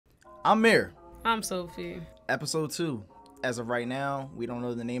I'm Mir. I'm Sophie. Episode 2. As of right now, we don't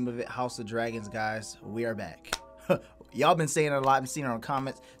know the name of it. House of Dragons, guys. We are back. Y'all been saying it a lot. Been seeing it on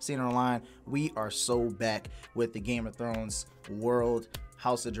comments, seeing it online. We are so back with the Game of Thrones world,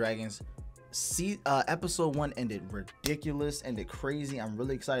 House of Dragons. See, episode 1 ended ridiculous, ended crazy. I'm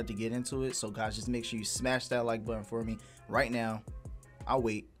really excited to get into it. So, guys, just make sure you smash that like button for me right now. I'll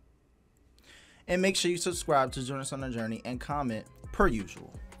wait. And make sure you subscribe to join us on the journey and comment per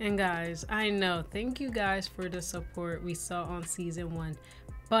usual. And guys, I know, thank you guys for the support we saw on season 1.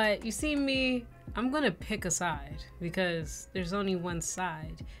 But you see me, I'm gonna pick a side because there's only one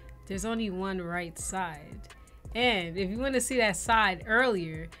side. There's only one right side. And if you want to see that side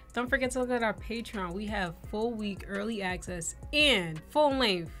earlier, don't forget to look at our Patreon. We have full week early access and full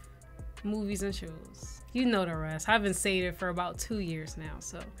length movies and shows. You know the rest. I've been saying it for about 2 years now,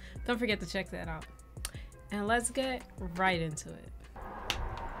 so don't forget to check that out. And let's get right into it.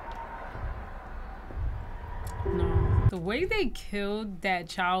 No, the way they killed that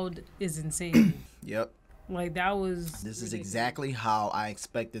child is insane. Yep. Like, that was This ridiculous. is exactly how I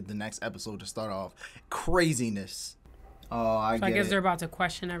expected the next episode to start off. Craziness. Oh, I So I guess it. they're about to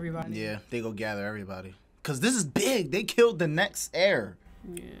question everybody. Yeah, they go gather everybody. Because this is big. They killed the next heir.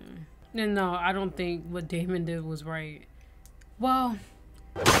 Yeah. And no, I don't think what Damon did was right. Well,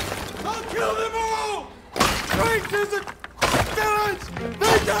 I'll kill them all! Traitors and villains!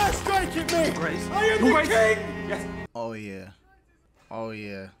 They dare strike at me! Grace. I am the king! Yes. Oh, yeah. Oh,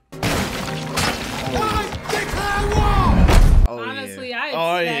 yeah. I declare war! Oh, honestly, yeah.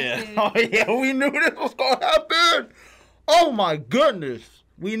 I expected... Oh, yeah. Oh, yeah. We knew this was going to happen. Oh, my goodness.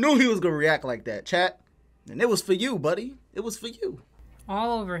 We knew he was going to react like that, chat. And it was for you, buddy. It was for you.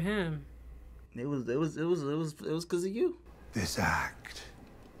 all over him. It was because of you. This act.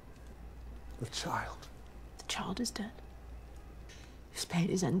 The child. The child is dead. His pain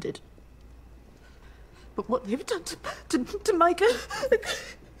is ended. But what they've done to Micah...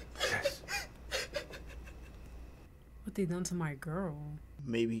 Yes. What they done to my girl?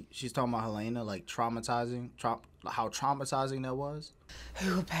 Maybe she's talking about Helena, like traumatizing, how traumatizing that was.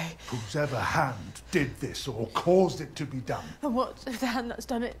 Who will pay? Whosever hand did this or caused it to be done. And what if the hand that's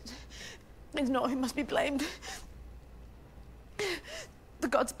done it is not who must be blamed? The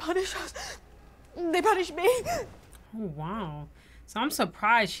gods punish us. They punish me. Oh, wow. So I'm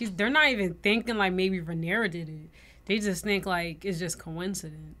surprised they're not even thinking like maybe Rhaenyra did it. They just think like it's just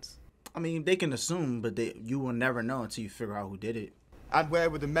coincidence. I mean, they can assume, but you will never know until you figure out who did it. And where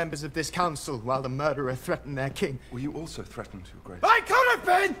were the members of this council while the murderer threatened their king? Were you also threatened, Your Grace? I could have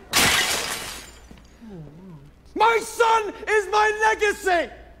been! My son is my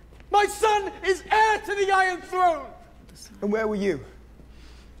legacy! My son is heir to the Iron Throne! And where were you?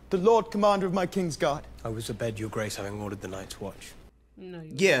 The Lord Commander of my King's Guard. I was abed, Your Grace, having ordered the Night's Watch. No,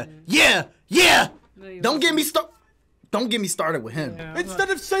 you Yeah, wasn't. yeah. No, you Don't get wasn't. me Don't get me started with him. Yeah, Instead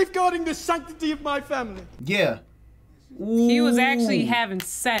of safeguarding the sanctity of my family. Yeah. he was actually Ooh. having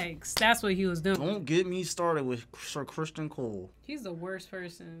sex. That's what he was doing. Don't get me started with Sir Christian Cole. He's the worst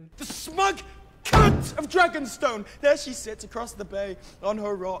person. The smug cunt of Dragonstone. There she sits across the bay on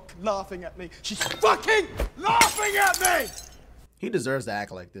her rock, laughing at me. She's fucking laughing at me! He deserves to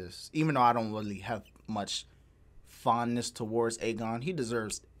act like this. Even though I don't really have much fondness towards Aegon, he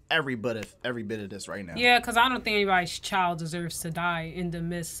deserves every bit of this right now. Yeah, because I don't think anybody's child deserves to die in the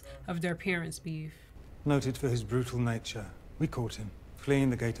midst of their parents' beef. Noted for his brutal nature, we caught him, fleeing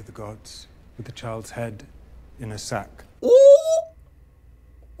the gate of the gods, with the child's head in a sack. Ooh!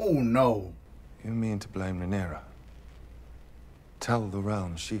 Oh no. You mean to blame Rhaenyra? Tell the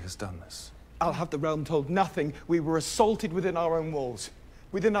realm she has done this. I'll have the realm told nothing. We were assaulted within our own walls,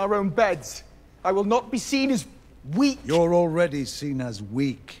 within our own beds. I will not be seen as weak. You're already seen as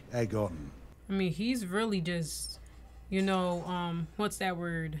weak, Aegon. I mean, he's really just, you know, what's that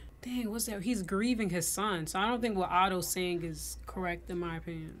word? Dang, what's that? He's grieving his son. So I don't think what Otto's saying is correct in my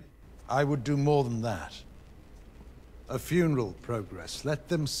opinion. I would do more than that. A funeral progress. Let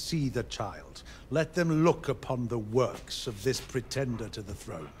them see the child. Let them look upon the works of this pretender to the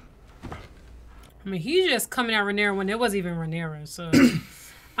throne. I mean, he's just coming at Rhaenyra when there wasn't even Rhaenyra, so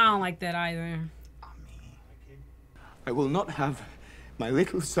I don't like that either. I will not have my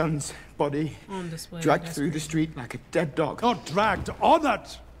little son's body On display. dragged That's through the street like a dead dog. Not dragged, honored!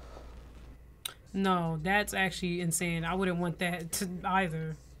 No, that's actually insane. I wouldn't want that to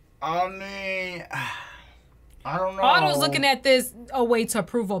either. I mean, I don't know. Otto's looking at this a way to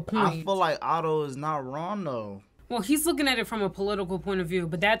prove a point. I feel like Otto is not wrong though. Well, he's looking at it from a political point of view,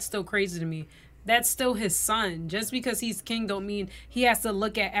 but that's still crazy to me. That's still his son. Just because he's king don't mean he has to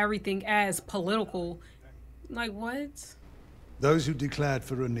look at everything as political. Like, what? Those who declared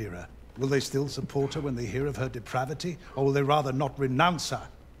for Rhenera, will they still support her when they hear of her depravity, or will they rather not renounce her?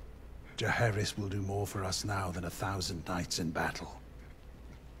 Jaehaerys will do more for us now than 1,000 knights in battle.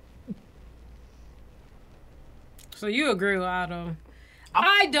 So you agree with Otto?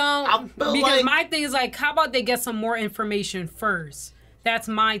 I don't, because my thing is like, how about they get some more information first? That's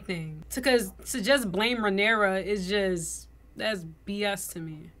my thing. Because to just blame Rhenera is just, that's BS to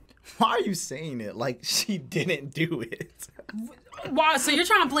me. Why are you saying it like she didn't do it? Wow, so you're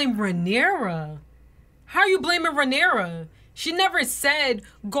trying to blame Rhenera? How are you blaming Rhenera? She never said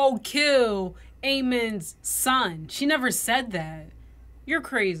go kill Aemon's son. She never said that. You're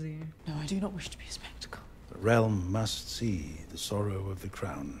crazy. No, I do not wish to be a spectacle. The realm must see the sorrow of the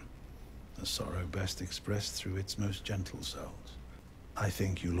crown, a sorrow best expressed through its most gentle souls. I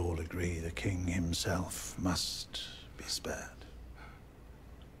think you'll all agree the king himself must be spared.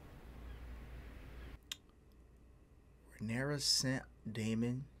 Rhenera sent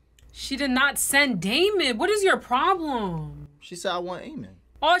Daemon. She did not send Daemon. What is your problem? She said, I want Aemon.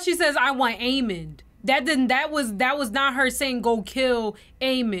 All she says, I want Aemon. That was not her saying go kill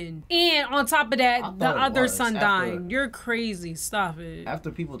Aemon. And on top of that, the other son dying. You're crazy. Stop it.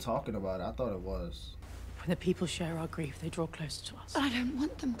 After people talking about it, I thought it was. When the people share our grief, they draw closer to us. But I don't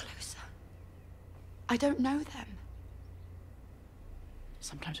want them closer. I don't know them.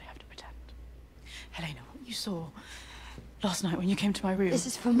 Sometimes we have to pretend. Helena, what you saw last night when you came to my room. This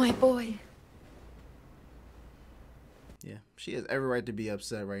is for my boy. Yeah, she has every right to be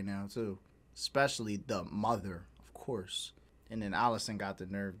upset right now, too. Especially the mother, of course. And then Alicent got the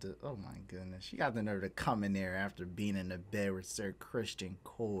nerve to, oh my goodness. She got the nerve to come in there after being in the bed with Sir Christian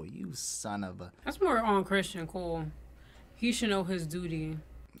Cole. You son of a... That's more on Christian Cole. He should know his duty.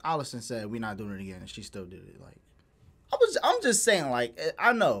 Alicent said, we're not doing it again. And she still did it. Like, I'm just saying, like,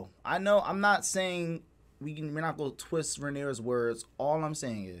 I know. I'm not saying we're not going to twist Rhaenyra's words. All I'm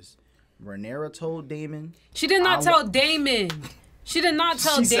saying is, Rhaenyra told Daemon. She did not tell Daemon. She did not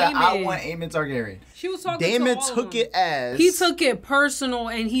tell Daemon. She said, I want Aemon Targaryen. She was talking Daemon to all took of them. it as... He took it personal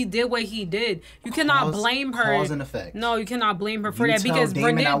and he did what he did. You cannot blame her. Cause and effect. No, you cannot blame her for that tell because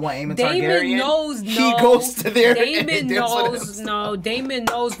Daemon I want Aemon Daemon Targaryen, knows he goes to there Daemon and deals with knows himself. Daemon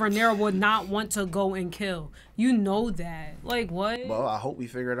knows Rhaenyra would not want to go and kill. You know that. Like what? Well, I hope we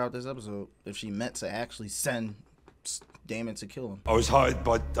figure it out this episode. If she meant to actually send Daemon to kill him. I was hired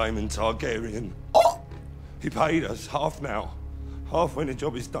by Daemon Targaryen. Oh! He paid us half now. Half when the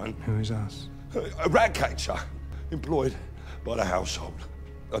job is done. Who is us? A rat catcher, employed by the household.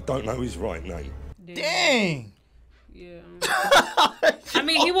 I don't know his right name. Dang! Yeah. I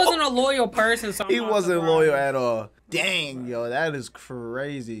mean, he wasn't a loyal person, so he wasn't loyal at all. Dang, yo, that is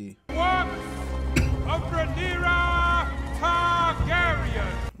crazy. Work of Rhaenyra Targaryen.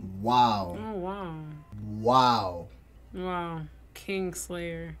 Wow. Oh, wow. Wow. Wow.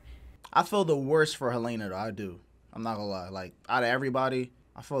 Kingslayer. I feel the worst for Helena, though. I do. I'm not gonna lie. Like, out of everybody,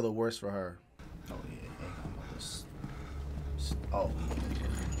 I feel the worst for her. Oh, yeah. Oh.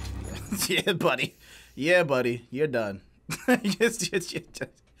 Yeah, buddy. Yeah, buddy. You're done.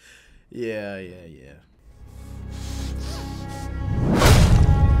 Yeah.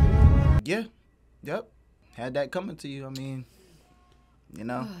 Yeah. Yep. Had that coming to you. I mean, you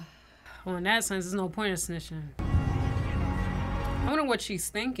know. Well, in that sense, there's no point in snitching. I wonder what she's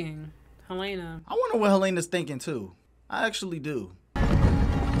thinking. Helena. I wonder what Helena's thinking too. I actually do.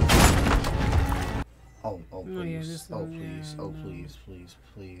 Oh, please. Yeah,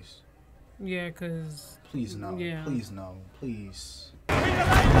 Please. Yeah, cause. Please no. Yeah. Please no. Please. Oh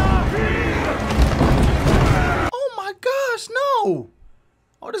my gosh, no!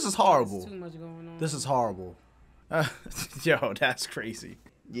 Oh, this is horrible. There's too much going on. This is horrible. Yo, that's crazy.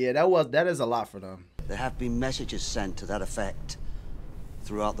 Yeah, that is a lot for them. There have been messages sent to that effect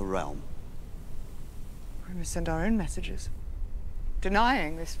throughout the realm. We must send our own messages,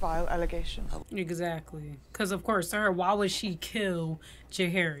 denying this vile allegation. Exactly. Because, of course, to her, why would she kill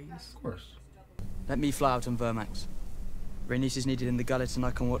Jaehaerys? Of course. Let me fly out on Vermax. Rhaenys is needed in the gullet and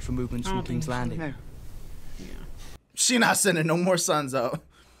I can watch for movements from King's Landing. No. Yeah. She not sending no more sons out.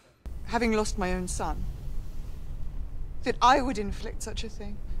 Having lost my own son, that I would inflict such a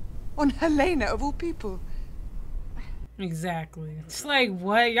thing on Helena of all people. Exactly. It's like,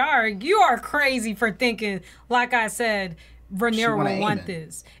 what? You are crazy for thinking, like I said, Rhaenyra would want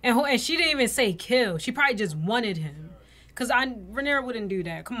this. And she didn't even say kill. She probably just wanted him. Because Rhaenyra wouldn't do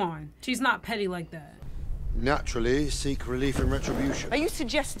that. Come on. She's not petty like that. Naturally, seek relief and retribution. Are you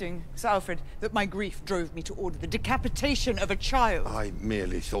suggesting, Sir Alfred, that my grief drove me to order the decapitation of a child? I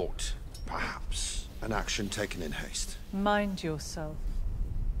merely thought, perhaps, an action taken in haste. Mind yourself.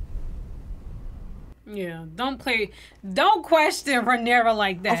 Yeah, don't question Rhenera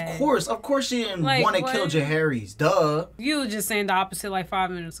like that. Of course she didn't want to kill Jaehaerys. Duh. You were just saying the opposite like 5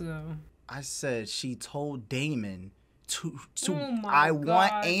 minutes ago. I said she told Daemon to I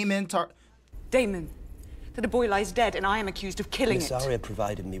want Aemon Daemon, that a boy lies dead and I am accused of killing Miss it. Arya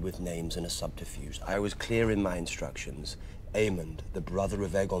provided me with names and a subterfuge. I was clear in my instructions. Aemon, the brother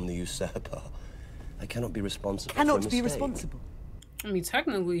of Aegon the usurper. I cannot be responsible for a mistake. Be responsible. I mean,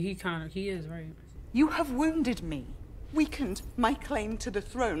 technically, he is, right? You have wounded me, weakened my claim to the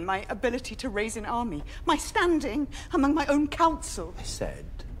throne, my ability to raise an army, my standing among my own council. I said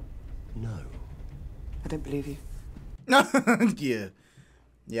no. I don't believe you.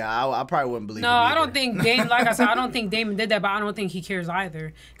 Yeah, I probably wouldn't believe. No, I don't think Daemon. Like I said, I don't think Daemon did that, but I don't think he cares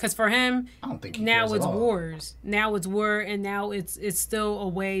either. Because for him, I don't think he now cares it's at all. wars. Now it's war, and now it's still a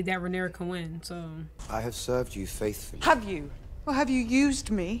way that Rhaenyra can win. So I have served you faithfully. Have you? Or have you used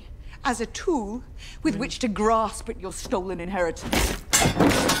me as a tool with which to grasp at your stolen inheritance?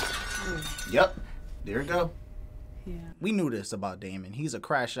 Yep. There you go. Yeah. We knew this about Daemon. He's a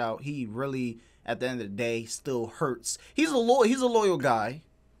crash out. He really, at the end of the day, still hurts. He's a loyal guy,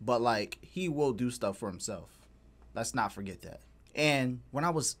 but like he will do stuff for himself. Let's not forget that. And when I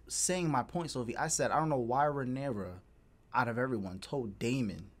was saying my point, Sophie, I said I don't know why Rhaenyra, out of everyone, told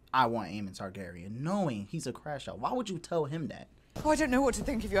Daemon I want Aemon Targaryen, knowing he's a crash out. Why would you tell him that? Oh, I don't know what to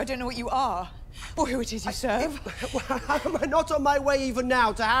think of you. I don't know what you are, or who it is you serve. Am I not on my way even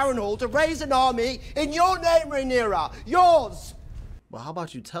now to Harrenhal to raise an army in your name, Rhaenyra? Yours! Well, how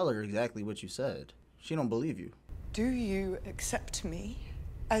about you tell her exactly what you said? She don't believe you. Do you accept me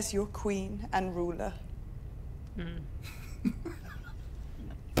as your queen and ruler?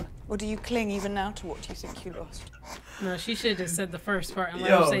 Or do you cling even now to what you think you lost? no, she should have said the first part and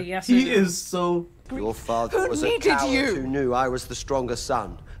let him say yes or he no. is so... Your father was a coward who knew I was the stronger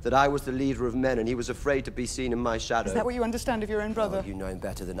son, that I was the leader of men, and he was afraid to be seen in my shadow. Is that what you understand of your own brother? Oh, you know him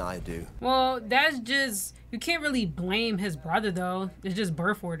better than I do. Well, that's just... You can't really blame his brother, though. It's just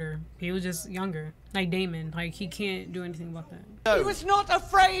birth order. He was just younger. Like Daemon. Like, he can't do anything about that. He was not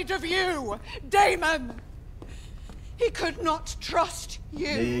afraid of you, Daemon! He could not trust you.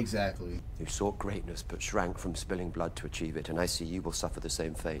 Yeah, exactly. You sought greatness, but shrank from spilling blood to achieve it, and I see you will suffer the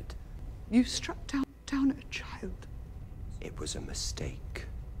same fate. You struck down a child. It was a mistake.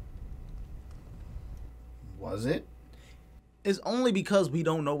 Was it? It's only because we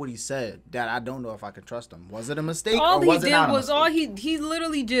don't know what he said that I don't know if I can trust him. Was it a mistake All or was he it not did a was mistake? he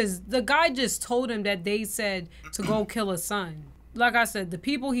literally just, the guy just told him that they said to go kill his son. Like I said, the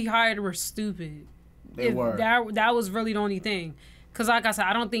people he hired were stupid. They were. That was really the only thing. Because like I said,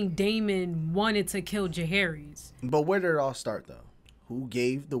 I don't think Daemon wanted to kill Jaehaerys. But where did it all start, though? Who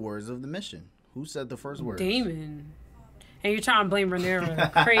gave the words of the mission? Who said the first words? Daemon. And you're trying to blame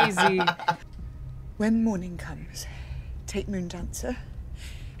Rhaenyra. Crazy. When morning comes, take Moondancer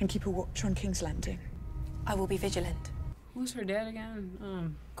and keep a watch on King's Landing. I will be vigilant. Who's her dad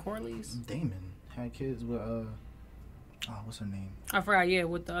again? Corley's? Daemon had kids with, what's her name? I forgot, yeah,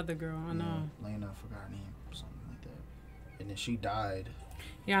 with the other girl. I know. Lena, I forgot her name. Something like that. And then she died.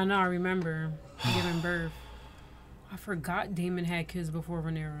 Yeah, I know. I remember giving birth. I forgot Daemon had kids before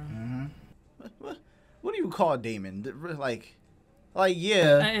Rhaenyra. What do you call Daemon? Like,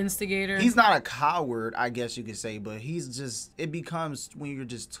 yeah. An instigator. He's not a coward, I guess you could say, but he's just, it becomes when you're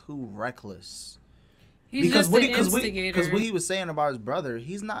just too reckless. He's just an instigator. Because what he was saying about his brother,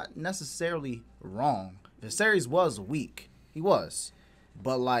 he's not necessarily wrong. Viserys was weak. He was.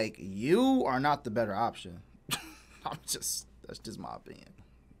 But, like, you are not the better option. That's just my opinion.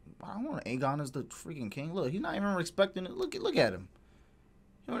 I don't want Aegon as the freaking king. Look, he's not even respecting it. Look at him.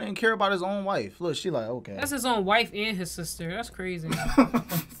 He don't even care about his own wife. Look, she like, okay. That's his own wife and his sister. That's crazy.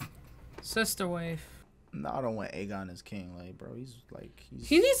 Sister wife. No, I don't want Aegon as king. Like, bro, he's...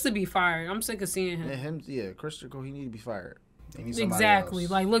 He needs to be fired. I'm sick of seeing him. Yeah, Christopher, he need to be fired. Exactly.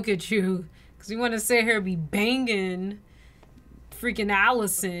 Like, look at you. Because you want to sit here and be banging freaking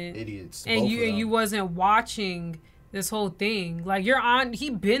Alicent. Idiots. And you wasn't watching this whole thing. Like, he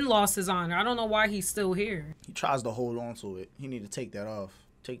been lost his honor. I don't know why he's still here. He tries to hold on to it. He need to take that off.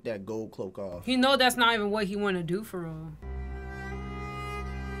 Take that gold cloak off. He know that's not even what he want to do for real.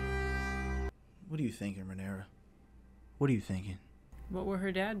 What are you thinking, Rhaenyra? What are you thinking? What would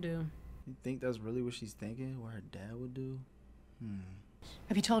her dad do? You think that's really what she's thinking? What her dad would do?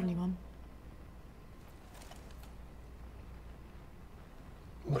 Have you told anyone?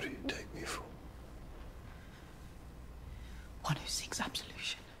 What do you take me for? One who seeks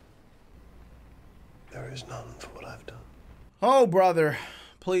absolution. There is none for what I've done. Oh, brother.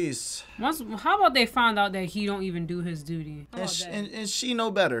 Please. How about they find out that he don't even do his duty? And she know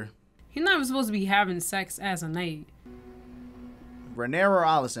better. He's not even supposed to be having sex as a knight. Rhenera or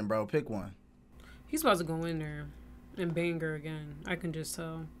Alicent, bro? Pick one. He's about to go in there and bang her again. I can just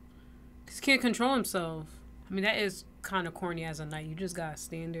tell. Cause he can't control himself. I mean, that is kind of corny as a knight. You just gotta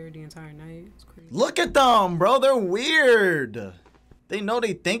stand there the entire night. It's crazy. Look at them, bro. They're weird. They know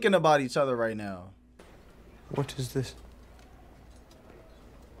they thinking about each other right now. What is this?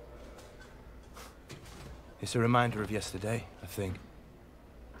 It's a reminder of yesterday, I think.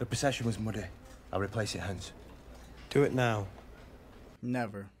 The procession was muddy. I'll replace it hence. Do it now.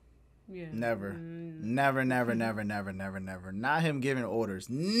 Never. Yeah. Never. Never, never, never, never, never, never. Not him giving orders.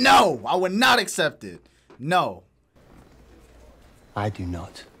 No! I would not accept it. No. I do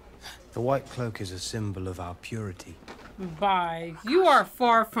not. The white cloak is a symbol of our purity. Bye. You are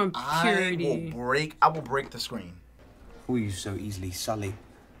far from purity. I will break the screen. Will you so easily sully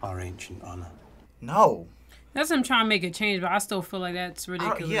our ancient honor? No. That's him trying to make a change, but I still feel like that's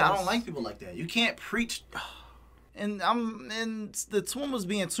ridiculous. I don't like people like that. You can't preach. And the twin was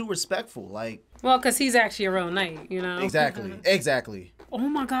being too respectful. Like, well, because he's actually a real knight, you know? Exactly. Exactly. Oh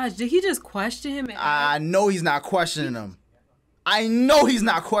my gosh, did he just question him? I know he's not questioning him. I know he's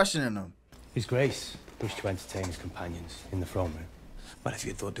not questioning him. His Grace wished to entertain his companions in the throne room. But if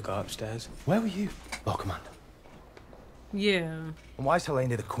you thought to go upstairs, where were you? Lord Commander. Yeah. And why has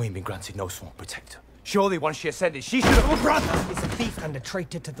Helena the Queen been granted no sworn protector? Surely once she ascended, she should have... Oh, brother! He's a thief and a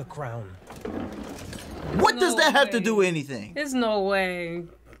traitor to the crown. What does that have to do with anything? There's no way.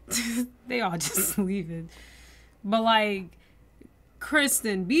 They all just leaving. But like,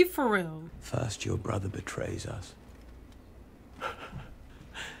 Kristen, be for real. First your brother betrays us.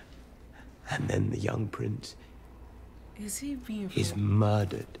 And then the young prince is he being is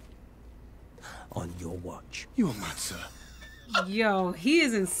murdered on your watch. You are mad, sir. Yo, he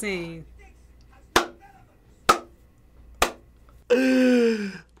is insane.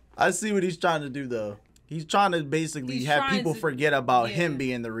 I see what he's trying to do, though. He's trying to basically have people forget about him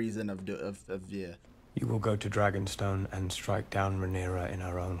being the reason of yeah. You will go to Dragonstone and strike down Rhenera in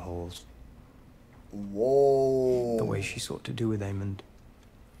her own halls. Whoa. The way she sought to do with Aemond.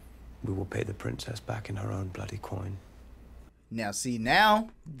 We will pay the princess back in her own bloody coin. Now, see,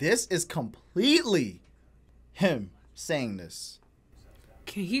 this is completely him saying this.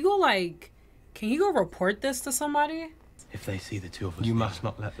 Can he go report this to somebody? If they see the two of us, you must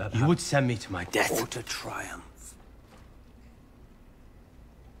not let that happen. You would send me to my death. Or to triumph.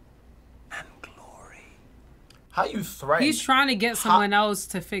 And glory. How you threaten? He's trying to get someone else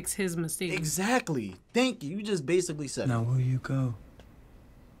to fix his mistake. Exactly. Thank you. You just basically said now, will you go?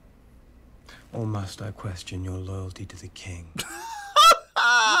 Or must I question your loyalty to the king?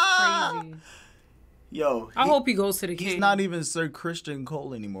 Crazy. Yo. I hope he goes to the king. He's not even Sir Christian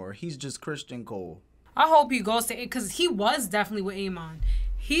Cole anymore. He's just Christian Cole. I hope he goes to it, because he was definitely with Aemon.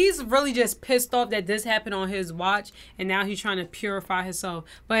 He's really just pissed off that this happened on his watch, and now he's trying to purify himself.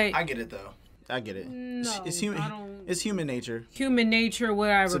 But I get it, though. I get it. No, it's human. It's human nature. Human nature,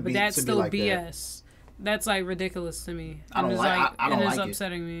 whatever. But that's still like BS. That's like ridiculous to me. I don't like. I don't like it. It's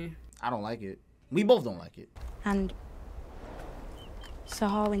upsetting me. I don't like it. We both don't like it. And Sir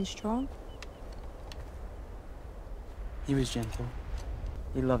Harwin strong? He was gentle.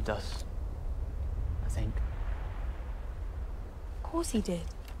 He loved us, I think. Of course he did.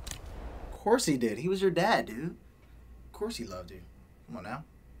 Of course he did. He was your dad, dude. Of course he loved you. Come on now.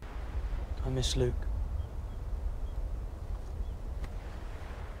 I miss Luke.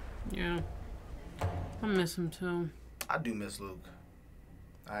 Yeah. I miss him too. I do miss Luke.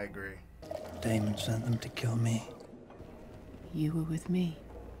 I agree. Daemon sent them to kill me. You were with me.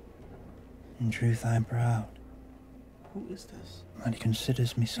 In truth, I am proud. Who is this? And he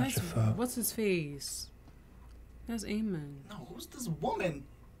considers me such a foe. What's his face? That's Aemon. No, who's this woman?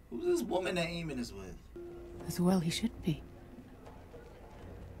 Who's this woman that Aemon is with? As well he should be.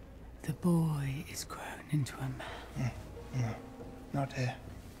 The boy is grown into a man. No, not here.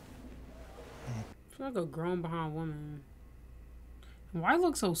 It's like a grown behind woman. Why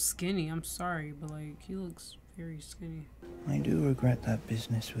look so skinny? I'm sorry, but like he looks very skinny. I do regret that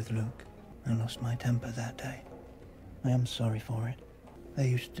business with Luke. I lost my temper that day. I am sorry for it. They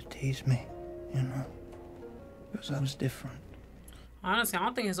used to tease me, you know, because I was different. Honestly, I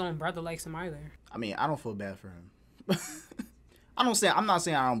don't think his own brother likes him either. I mean, I don't feel bad for him. I'm not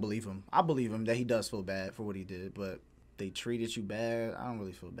saying I don't believe him. I believe him that he does feel bad for what he did, but they treated you bad. I don't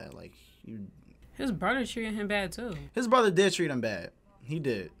really feel bad. Like you. His brother treated him bad too. His brother did treat him bad. He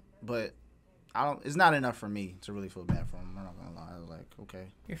did, but I don't. It's not enough for me to really feel bad for him. I'm not gonna lie. I was like, okay.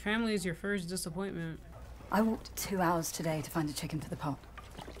 Your family is your first disappointment. I walked 2 hours today to find a chicken for the pot,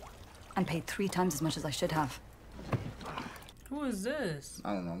 and paid 3 times as much as I should have. Who Who is this?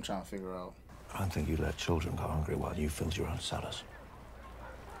 I don't know. I'm trying to figure out. I don't think you let children go hungry while you filled your own cellars.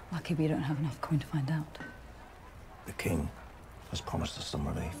 Lucky we don't have enough coin to find out. The king has promised us some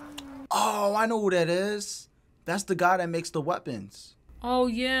relief. Oh, I know who that is. That's the guy that makes the weapons. Oh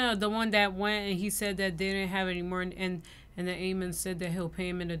yeah, the one that went and he said that they didn't have any more, and the Aemon said that he'll pay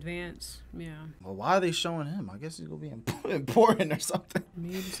him in advance. Yeah. Well, why are they showing him? I guess he's gonna be important or something.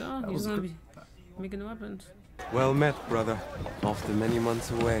 Maybe so. He's gonna be making the weapons. Well met, brother. After many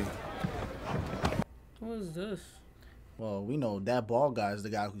months away. What is this? Well, we know that bald guy is the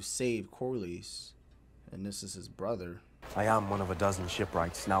guy who saved Corlys, and this is his brother. I am one of a dozen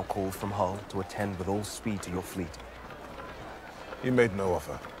shipwrights now called from Hull to attend with all speed to your fleet. He made no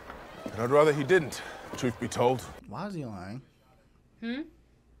offer. And I'd rather he didn't, truth be told. Why is he lying?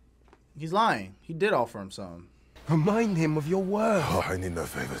 He's lying. He did offer him something. Remind him of your word. Oh, I need no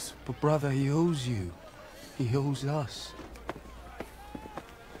favors. But brother, he owes you. He owes us.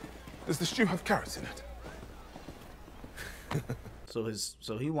 Does the stew have carrots in it?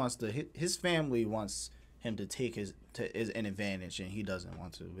 So he wants to. His family wants him to take an advantage, and he doesn't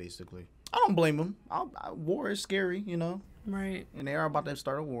want to. Basically, I don't blame him. War is scary, you know. Right. And they are about to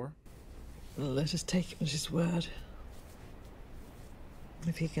start a war. Let us take him at his word.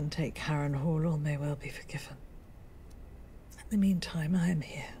 If he can take Harrenhal, all may well be forgiven. In the meantime, I am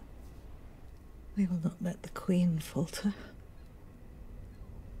here. We will not let the Queen falter.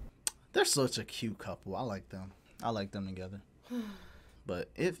 They're such a cute couple. I like them. I like them together. But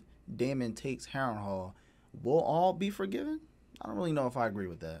if Daemon takes Harrenhal, we'll all be forgiven? I don't really know if I agree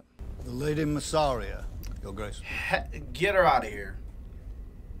with that. The Lady Massaria, Your Grace. Get her out of here.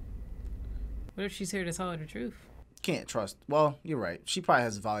 What if she's here to tell her the truth? Can't trust. Well, you're right. She probably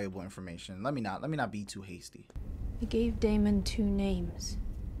has valuable information. Let me not be too hasty. I gave Daemon 2 names.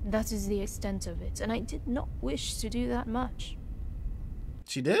 That is the extent of it, and I did not wish to do that much.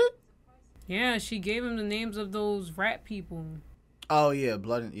 She did? Yeah, she gave him the names of those rat people. Oh yeah,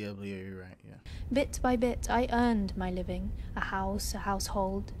 blood and yeah, you're right, yeah. Bit by bit, I earned my living. A house, a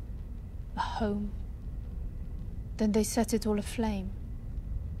household, a home. Then they set it all aflame.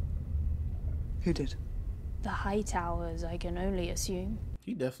 Who did? The High Towers, I can only assume.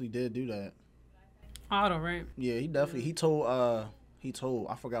 He definitely did do that. Otto, right? Yeah, he definitely. He told.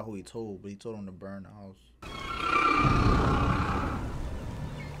 I forgot who he told, but he told him to burn the house.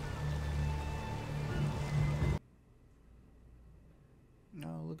 No,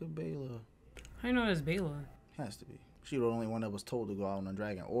 look at Baela. How you know that's Baela? Has to be. She the only one that was told to go out on a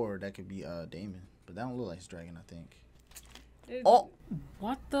dragon, or that could be Daemon. But that don't look like his dragon, I think. Oh,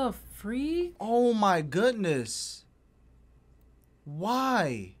 what the freak? Oh my goodness.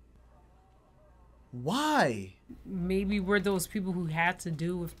 Why? Why? Maybe we're those people who had to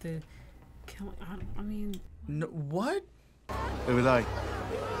do with the killing. I mean, no, what? Who are they?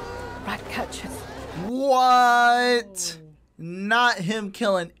 Rat catchers. What? Not him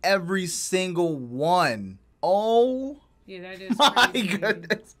killing every single one. Oh, yeah, that is my crazy.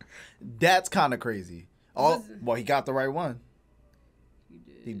 goodness. That's kind of crazy. Oh, well, he got the right one.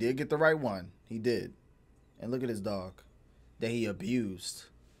 He did get the right one. He did. And look at his dog that he abused.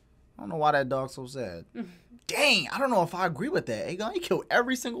 I don't know why that dog's so sad. Dang, I don't know if I agree with that. Aegon, he killed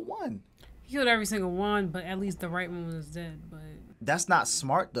every single one. He killed every single one, but at least the right one was dead. But that's not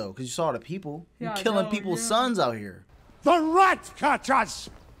smart though, because you saw the people. Yeah, You're killing people's sons out here. The rat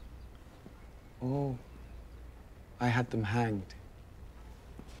catchers! Oh, I had them hanged.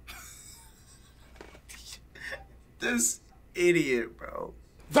 This idiot, bro.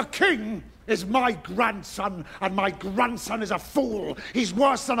 The king is my grandson, and my grandson is a fool. He's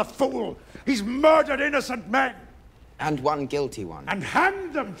worse than a fool. He's murdered innocent men. And one guilty one. And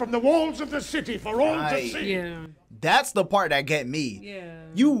hanged them from the walls of the city for all to see. Yeah. That's the part that get me. Yeah.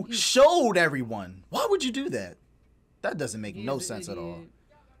 You showed everyone. Why would you do that? That doesn't make no sense at all.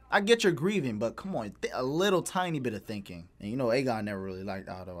 I get you're grieving, but come on, a little tiny bit of thinking. And you know, Aegon never really liked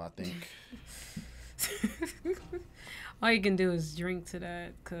Otto, I think. All you can do is drink to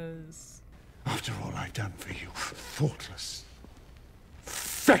that, because... After all I've done for you, thoughtless,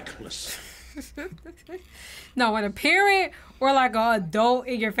 feckless. No, when a parent or like an adult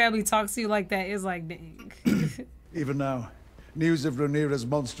in your family talks to you like that, it's like, dang. Even now, news of Rhaenyra's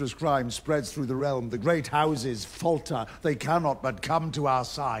monstrous crime spreads through the realm. The great houses falter. They cannot but come to our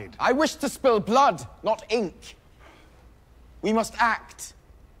side. I wish to spill blood, not ink. We must act.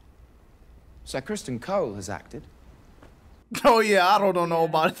 Sir Kristen Cole has acted. Oh yeah, I don't know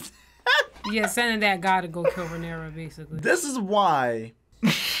about it. Yeah, sending that guy to go kill Rhaenyra, basically. This is why.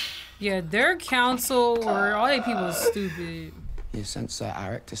 Yeah, their council or all they people is stupid. You sent Sir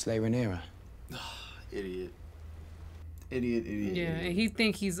Eric to slay Rhaenyra. Idiot. Idiot. Yeah, and he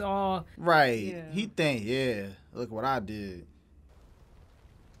think he's all... Right. Yeah. He think, yeah, look what I did.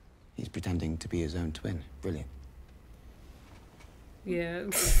 He's pretending to be his own twin. Brilliant. Yeah.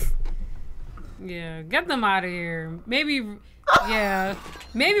 Yeah, get them out of here. Maybe, yeah.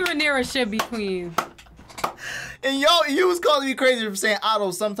 Maybe Rhaenyra should be queen. And you was calling me crazy for saying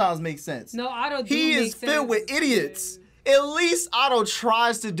Otto sometimes makes sense. No, Otto do He make is filled with idiots. At least Otto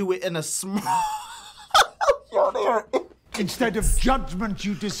tries to do it in a smart... Instead of judgment,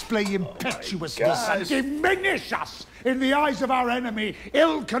 you display impetuousness and diminish us in the eyes of our enemy,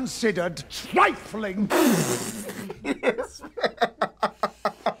 ill-considered, trifling.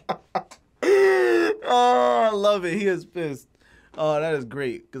 Oh, I love it. He is pissed. Oh, that is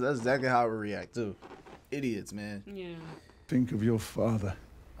great, because that's exactly how I would react, too. Idiots, man. Yeah. Think of your father.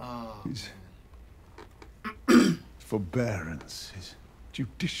 Oh, his forbearance, his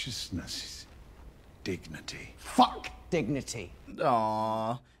judiciousness, his dignity. Fuck dignity.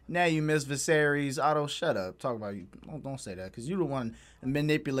 Aw. Now you miss Viserys. Otto, shut up. Talk about you. Don't say that, because you're the one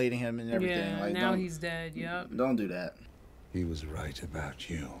manipulating him and everything. Yeah, like, now he's dead, yep. Don't do that. He was right about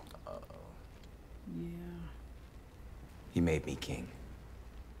you. Yeah. He made me king.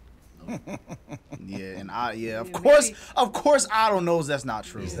 Yeah, and of course Otto knows that's not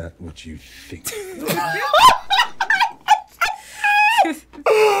true. Is that what you think?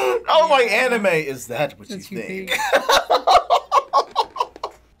 Oh my anime, is that what you think?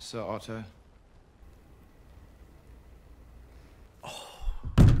 Sir Otto.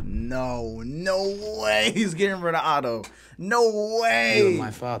 No way he's getting rid of Otto. No way. You were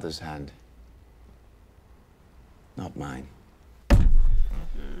my father's hand. Not mine.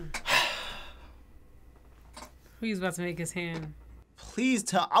 He's about to make his hand. Please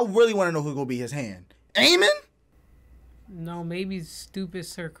tell. I really want to know who's gonna be his hand. Aemon? No, maybe stupid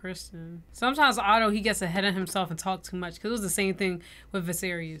Sir Kristen. Sometimes Otto, he gets ahead of himself and talk too much. Because it was the same thing with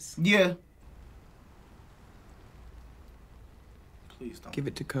Viserys. Yeah. Please don't. Give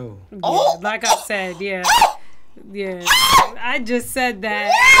it to Cole. Yeah, like I said, yeah. Yeah. I just said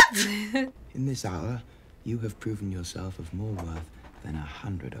that. In this hour, you have proven yourself of more worth than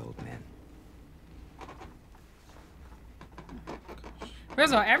 100 old men.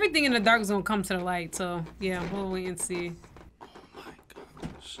 First of all, everything in the dark is gonna come to the light, so yeah, we'll wait and see. Oh my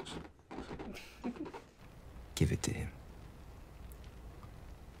gosh. Give it to him.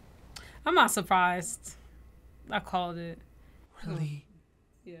 I'm not surprised. I called it. Really?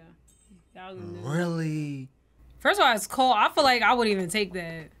 Yeah. Y'all knew. Really? First of all, it's cold. I feel like I wouldn't even take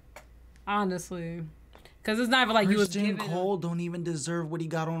that. Honestly. Because it's not even like Christian you was giving Cole don't even deserve what he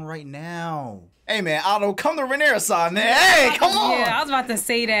got on right now. Hey man, Otto, come to Rhaenyra's side, man. Hey, come on. Yeah, I was about to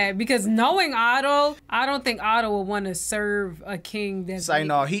say that because knowing Otto, I don't think Otto would want to serve a king that's. Say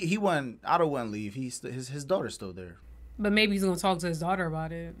no, he wouldn't. Otto wouldn't leave. His daughter's still there. But maybe he's gonna talk to his daughter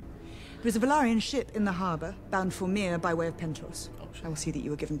about it. There's a Valarian ship in the harbour, bound for Myr by way of Pentos. I will see that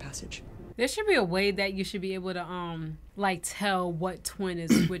you are given passage. There should be a way that you should be able to like tell what twin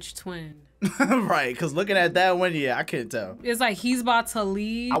is which twin. Right, because looking at that one, yeah, I couldn't tell. It's like he's about to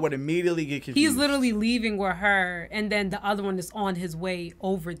leave. I would immediately get confused. He's literally leaving with her, and then the other one is on his way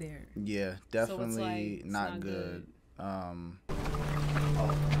over there. Yeah, definitely so it's not good. Oh,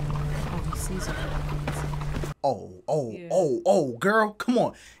 he sees her. Oh, girl, come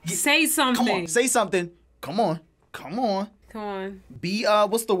on. Say something. Come on, say something. Come on. Come on. Be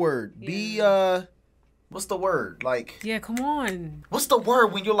what's the word? Yeah. Be what's the word? Like, yeah, come on. What's the word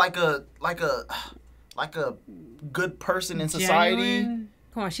when you're like a good person in society? Genuine?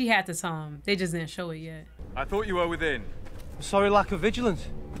 Come on, she had to tell him. They just didn't show it yet. I thought you were within. Sorry, lack of vigilance.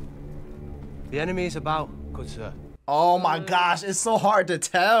 The enemy is about, good sir. Oh my gosh, it's so hard to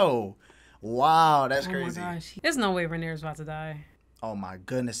tell. Wow, that's crazy. Oh my gosh. There's no way Rhaenyra's about to die. Oh my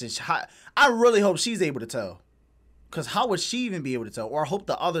goodness. I really hope she's able to tell. Because how would she even be able to tell? Or I hope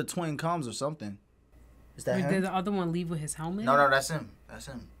the other twin comes or something. Is that him? Did the other one leave with his helmet? No, that's him. That's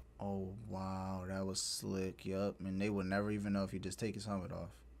him. Oh, wow. That was slick. Yup. And they would never even know if he just take his helmet off.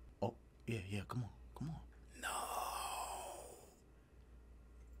 Oh, yeah. Come on. No.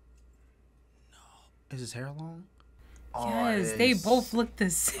 Is his hair long? Yes, they both look the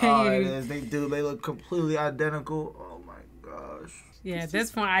same. Oh, it is. They do. They look completely identical. Oh, my gosh. Yeah, at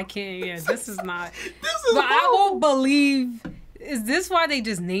this point, I can't. Yeah, this is not. But I won't believe. Is this why they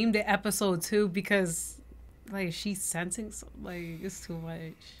just named it episode 2? Because, like, she's sensing, like, it's too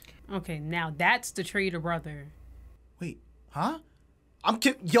much. Okay, now that's the traitor brother. Wait, huh?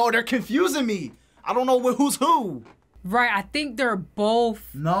 Yo, they're confusing me. I don't know who's who. Right, I think they're both.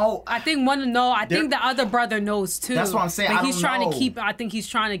 No, I think I think the other brother knows too. That's what I'm saying. Like I he's don't trying know. to keep. I think he's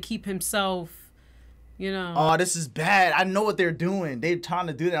trying to keep himself. You know. Oh, this is bad. I know what they're doing. They're trying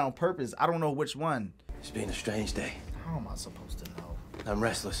to do that on purpose. I don't know which one. It's been a strange day. How am I supposed to know? I'm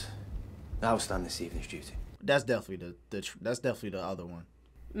restless. I will stand this evening's duty. That's definitely that's definitely the other one.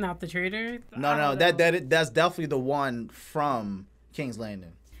 Not the traitor? No, that's definitely the one from King's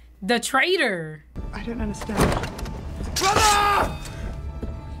Landing. The traitor. I don't understand. Brother!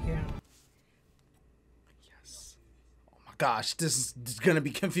 Yeah. Yes. Oh my gosh, this is gonna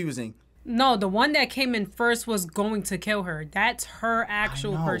be confusing. No, the one that came in first was going to kill her. That's her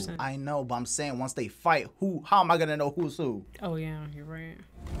actual person. I know, but I'm saying once they fight, how am I gonna know who's who? Oh yeah, you're right.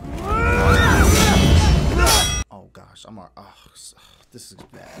 Oh gosh, this is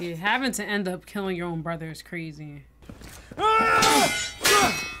bad. Yeah, having to end up killing your own brother is crazy.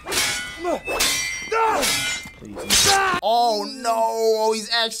 Please. Oh no!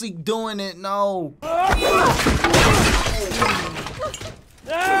 He's actually doing it. No.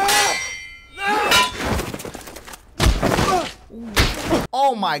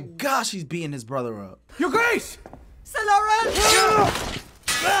 Oh my gosh, he's beating his brother up. Your Grace! Sir Lawrence!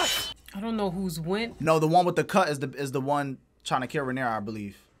 I don't know who's went. No, the one with the cut is the one trying to kill Rhenera, I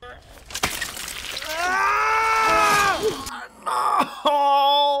believe.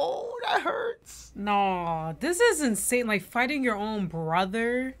 No, that hurts. No, this is insane. Like fighting your own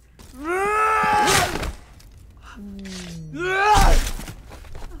brother.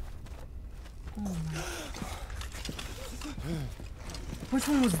 Which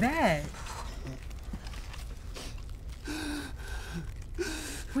one was that?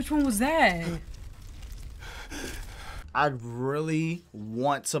 Which one was that? I really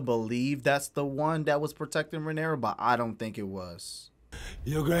want to believe that's the one that was protecting Rhenera, but I don't think it was.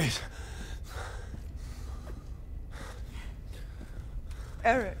 Your Grace.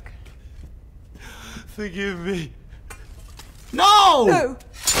 Eric. Forgive me. No! No!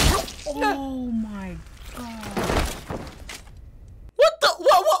 Oh my god. What the?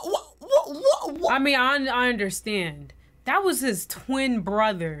 What? I mean, I understand. That was his twin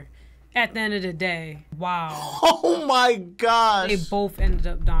brother at the end of the day. Wow. Oh my gosh. They both ended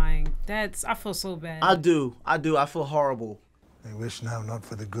up dying. I feel so bad. I do. I feel horrible. I wish now not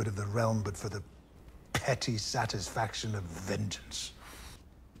for the good of the realm, but for the petty satisfaction of vengeance.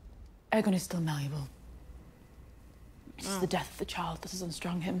 Aegon is still malleable. It's the death of the child that has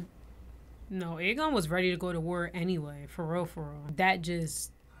unstrung him. No, Aegon was ready to go to war anyway, for real, for real. That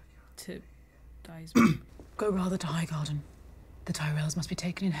just dies me. Go rather to Highgarden. The Tyrells must be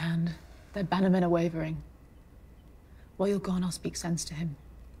taken in hand. Their bannermen are wavering. While you're gone, I'll speak sense to him.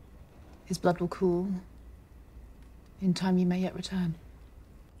 His blood will cool. In time, you may yet return.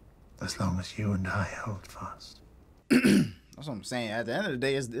 As long as you and I hold fast. That's what I'm saying. At the end of the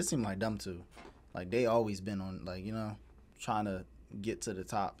day, it seemed like them too. Like, they always been on, like, you know, trying to get to the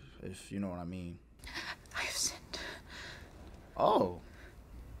top, if you know what I mean. I have sinned. Oh.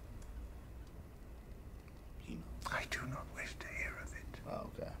 I do not wish to hear of it. Oh,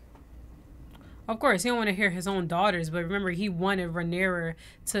 okay. Of course, he don't want to hear his own daughters, but remember, he wanted Rhaenyra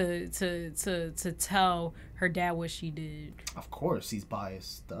to tell her dad what she did. Of course, he's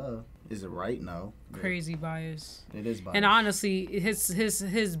biased. Duh. Is it right? No. Crazy bias. It is biased. And honestly,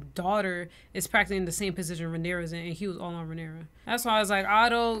 his daughter is practically in the same position Rhaenyra's in, and he was all on Rhaenyra. That's why I was like,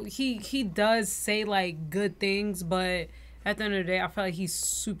 Otto, he does say like good things, but at the end of the day, I feel like he's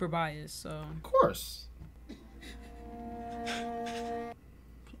super biased. So of course.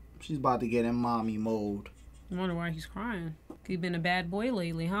 She's about to get in mommy mode. I wonder why he's crying. He's been a bad boy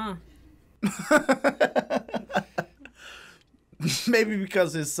lately, huh? Maybe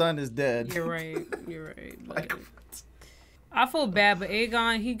because his son is dead. You're right. You're right. But I feel bad, but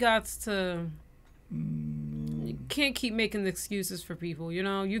Aegon, he got to... You can't keep making excuses for people, you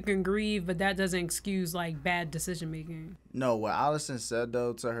know? You can grieve, but that doesn't excuse, like, bad decision-making. No, what Alicent said,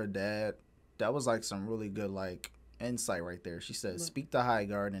 though, to her dad, that was, like, some really good, like, insight right there. She said, speak to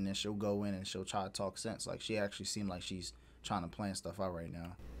Highgarden, and then she'll go in and she'll try to talk sense. Like, she actually seemed like she's trying to plan stuff out right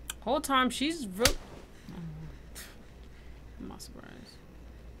now. Whole time, she's real... I'm not surprised.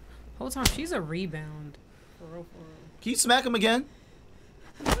 Whole time, she's a rebound. For real, for real. Can you smack him again?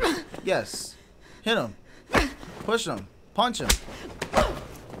 Yes. Hit him. Push him. Punch him.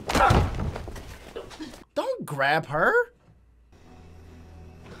 Don't grab her.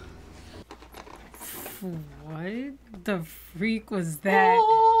 What the freak was that?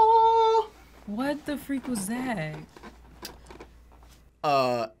 Oh. What the freak was that?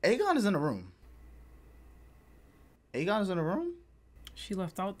 Aegon is in the room. Aegon is in the room? She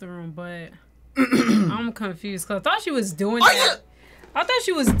left out the room, but I'm confused because I thought she was doing that. I thought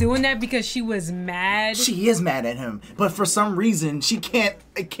she was doing that because she was mad. She is mad at him, but for some reason she can't.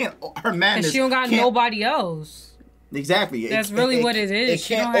 Her madness. Cause she don't got nobody else. Exactly. That's really what it is. It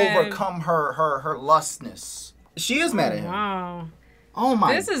can't overcome her lustness. She is mad at him. Wow. Oh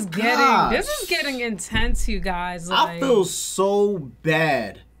my! This is getting intense, you guys. Like, I feel so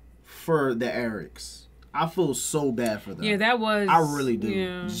bad for the Erics. I feel so bad for them. Yeah, that was. I really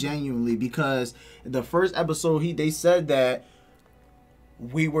do, genuinely, because the first episode, they said that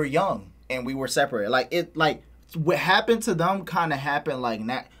we were young and we were separated. Like what happened to them kind of happened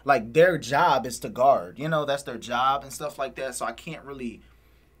like their job is to guard. You know, that's their job and stuff like that. So I can't really.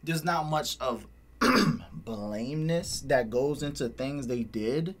 There's not much of blameness that goes into things they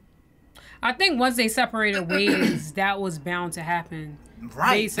did. I think once they separated ways, that was bound to happen.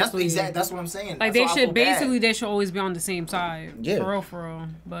 Right. Basically. That's what I'm saying. Like they should always be on the same side. Yeah. For real.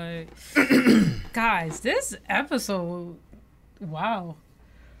 But guys, this episode, wow.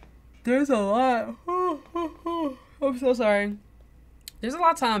 There's a lot. I'm so sorry. There's a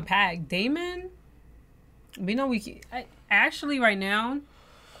lot to unpack. Damon, we know actually right now,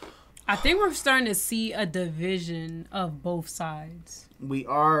 I think we're starting to see a division of both sides. We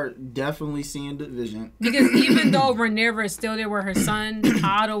are definitely seeing division. Because even though Rhaenyra is still there with her son,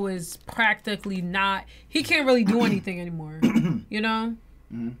 Otto is practically not. He can't really do anything anymore. You know?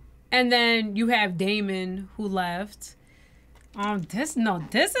 Mm-hmm. And then you have Daemon who left. This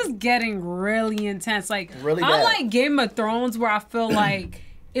is getting really intense. Like, really bad. Unlike Game of Thrones, where I feel like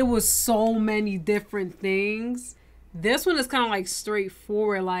it was so many different things. This one is kind of like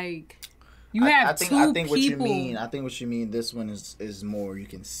straightforward. Like, you have I think people. I think what you mean. This one is more. You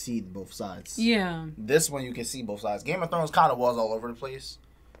can see both sides. Yeah. This one you can see both sides. Game of Thrones kind of was all over the place.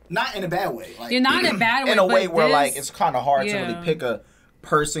 Not in a bad way. Like, you're not in a bad way. In a way where like it's kind of hard to really pick a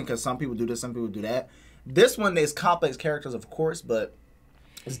person because some people do this, some people do that. This one is complex characters, of course, but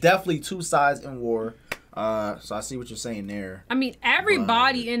it's definitely two sides in war. So I see what you're saying there. I mean,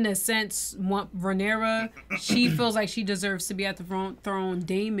 everybody in a sense want Rhaenyra. She feels like she deserves to be at the throne.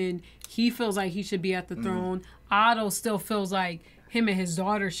 Daemon, he feels like he should be at the throne. Otto still feels like him and his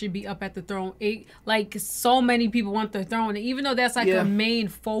daughter should be up at the throne. Like so many people want the throne, and even though that's like a main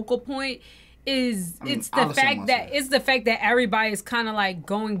focal point. It's the fact that everybody is kind of like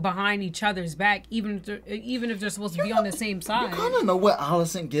going behind each other's back, even if they're supposed to be on the same side. You kind of know what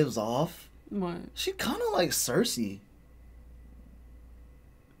Alicent gives off. What? She kind of like Cersei.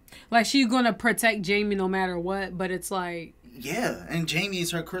 Like she's gonna protect Jaime no matter what, but it's like and Jaime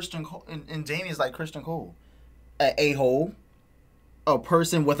is her Christian Cole, and Jaime is like Christian Cole, an a-hole, a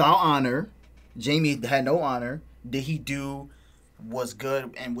person without honor. Jaime had no honor. Did he do? Was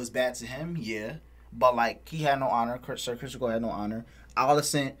good and was bad to him, yeah, but like he had no honor. Sir Christian Cole had no honor.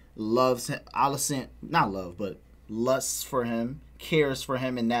 Alicent loves him. Alicent, not love, but lusts for him, cares for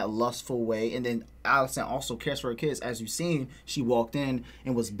him in that lustful way, and then Alicent also cares for her kids. As you've seen, she walked in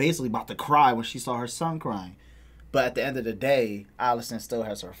and was basically about to cry when she saw her son crying. But at the end of the day, Alicent still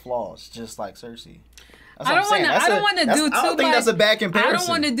has her flaws, just like Cersei. I don't want to do too much. I don't think that's a bad comparison. I don't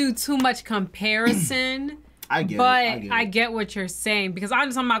want to do too much comparison. I get what you're saying because I'm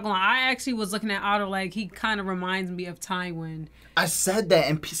not gonna lie. I actually was looking at Otto like he kind of reminds me of Tywin. I said that,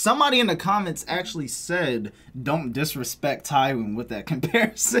 and somebody in the comments actually said, "Don't disrespect Tywin with that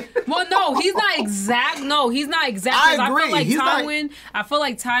comparison." Well, no, he's not exact. No, he's not exact. I agree. I feel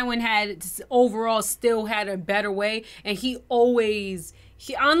like Tywin had overall still had a better way, and he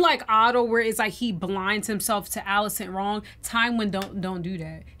unlike Otto, where it's like he blinds himself to Alicent wrong. Tywin don't do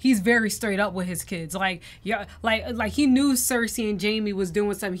that. He's very straight up with his kids. Like he knew Cersei and Jaime was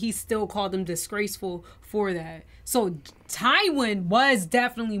doing something. He still called them disgraceful for that. So Tywin was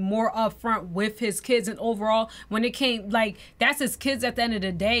definitely more upfront with his kids, and overall, when it came that's his kids at the end of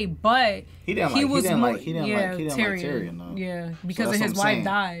the day. But he didn't like Tyrion though. Yeah, because his wife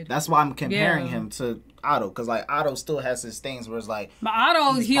died. That's why I'm comparing him to Otto, because like Otto still has his things where it's like. But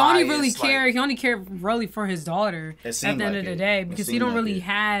Otto, he only really cared. He only cared really for his daughter at the end of the day, because he don't really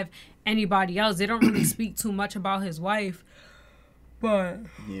have anybody else. They don't really speak too much about his wife. But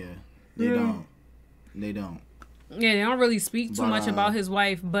they don't. They don't. Yeah, they don't really speak too much about his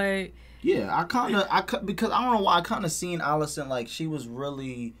wife, but yeah, because I don't know why I kind of seen Alicent like she was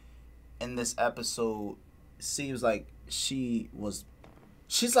really in this episode. Seems like she's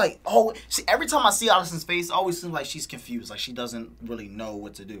like every time I see Alicent's face, it always seems like she's confused, like she doesn't really know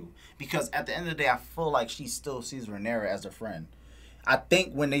what to do. Because at the end of the day, I feel like she still sees Rhaenyra as a friend. I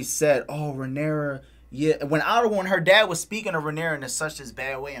think when they said, "Oh, Rhaenyra." Yeah, when her dad was speaking of Rhaenyra in such this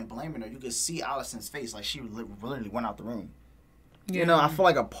bad way and blaming her, you could see Alicent's face like she literally went out the room. Yeah. You know, I feel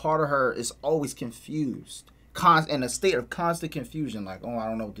like a part of her is always confused in a state of constant confusion, like, oh, I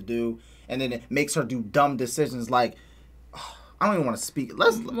don't know what to do, and then it makes her do dumb decisions, like, I don't even want to speak. I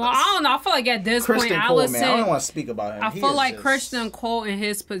don't know. I feel like at this Kristen point, Cole, Alicent, man, I don't want to speak about him. I feel like Christian Cole in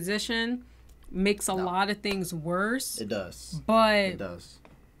his position makes a lot of things worse. It does. But it does.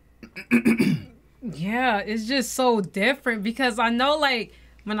 Yeah, it's just so different because I know, like,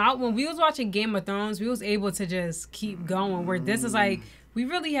 when we was watching Game of Thrones, we was able to just keep going. Where this is like, we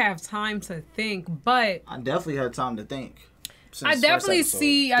really have time to think. But I definitely had time to think. I definitely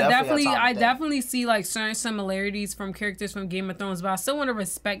see like certain similarities from characters from Game of Thrones, but I still want to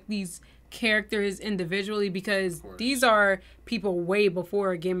respect these characters individually because these are people way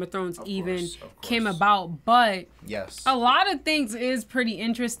before Game of Thrones even came about. But yes, a lot of things is pretty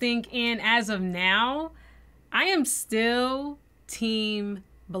interesting, and as of now, I am still Team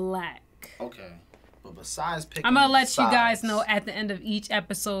Black. Okay. But besides picking I'm gonna let you guys know at the end of each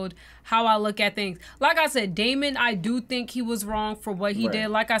episode how I look at things. Like I said, Daemon, I do think he was wrong for what he did.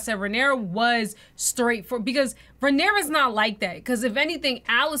 Like I said, Rhaenyra was straight for, because Rhaenyra's not like that. Because if anything,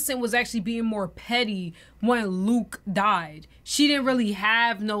 Alicent was actually being more petty when Luke died. She didn't really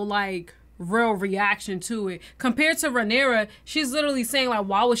have no like real reaction to it. Compared to Rhaenyra, she's literally saying like,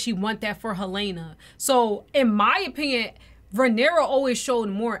 why would she want that for Helena? So in my opinion, Rhaenyra always showed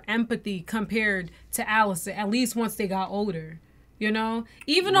more empathy compared to Alicent, at least once they got older. You know?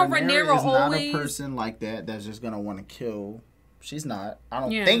 Even though Rhaenyra is always... not a person like that that's just going to want to kill. She's not. I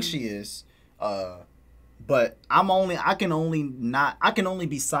don't think she is. But I can only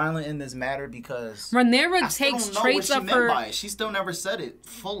be silent in this matter because Rhaenyra takes traits of her... She still never said it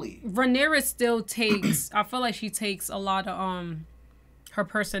fully. Rhaenyra still takes... I feel like she takes a lot of her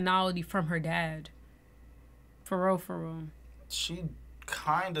personality from her dad. For real. She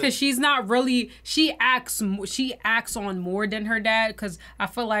kind of, because she's not really, she acts on more than her dad, because I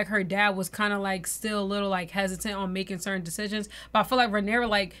feel like her dad was kind of like still a little like hesitant on making certain decisions, but I feel like Rhaenyra,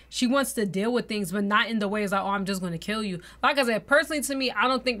 like, she wants to deal with things but not in the ways like, oh, I'm just going to kill you. Like I said, personally to me, I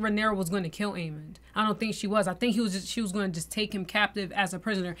don't think Rhaenyra was going to kill Aemond. I don't think she was. I think she was going to just take him captive as a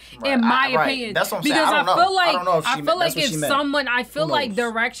prisoner, in my opinion. That's what I'm because saying. I feel like if someone, I feel like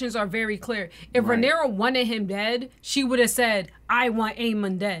directions are very clear. If Rhaenyra wanted him dead, she would have said, I want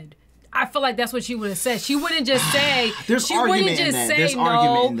Aemond dead. I feel like that's what she would have said. She wouldn't just say, she wouldn't just say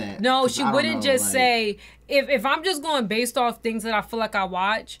no. She wouldn't just say, if I'm just going based off things that I feel like I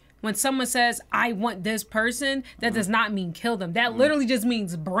watch, when someone says, I want this person, that does not mean kill them. That literally just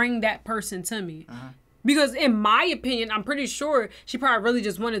means bring that person to me. Because in my opinion, I'm pretty sure she probably really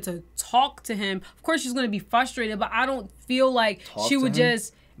just wanted to talk to him. Of course, she's going to be frustrated, but I don't feel like she would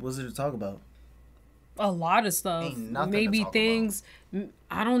just... What was it to talk about? A lot of stuff. Maybe things...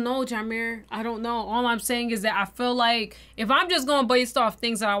 I don't know, Jameer. I don't know. All I'm saying is that I feel like if I'm just going based off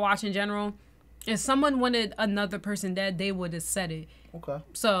things that I watch in general, if someone wanted another person dead, they would have said it. Okay.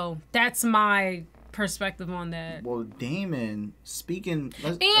 So that's my perspective on that. Well, Daemon, speaking...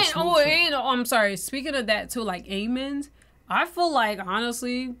 I'm sorry. Speaking of that too, like Aemond, I feel like,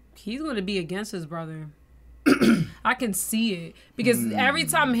 honestly, he's going to be against his brother. I can see it. Because every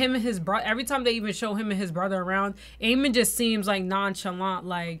time they even show him and his brother around, Aemond just seems like nonchalant.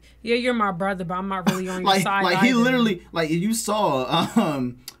 Like, yeah, you're my brother, but I'm not really on your side. Like, he literally, like, you saw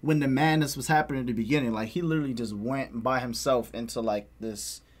when the madness was happening at the beginning, like, he literally just went by himself into, like, the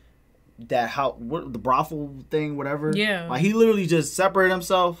brothel thing, whatever. Yeah. Like, he literally just separated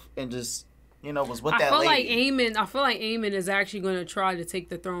himself and just, was with that lady. I feel like Aemond is actually going to try to take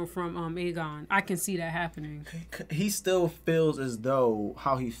the throne from Aegon. I can see that happening. He still feels as though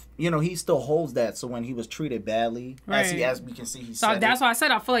he still holds that. So when he was treated badly, as we can see, that's why I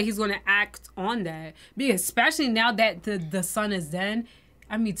said I feel like he's going to act on that. Because especially now that the son is dead,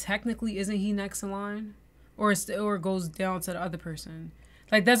 I mean, technically, isn't he next in line, or it goes down to the other person?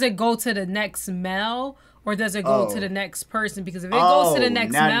 Like, does it go to the next male? Or does it go to the next person? Because if it goes to the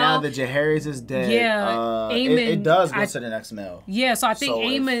next male... Now that Jaehaerys is dead, Aemond... It does go to the next male. Yeah, so I think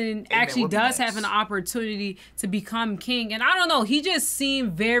Aemond actually does have an opportunity to become king. And I don't know, he just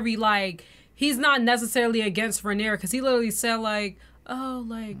seemed very, like... He's not necessarily against Rhaenyra, because he literally said, like... Oh,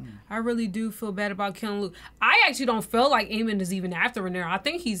 like, I really do feel bad about killing Luke. I actually don't feel like Aemond is even after Rhaenyra. I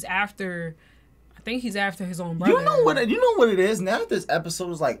think he's after his own brother. You know what it is? Now that this episode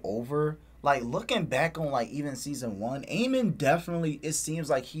is, like, over... Like, looking back on, like, even season 1, Aemond definitely, it seems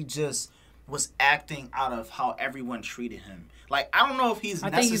like he just was acting out of how everyone treated him. Like, I don't know if he's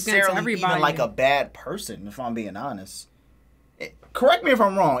necessarily even, like, a bad person, if I'm being honest. Correct me if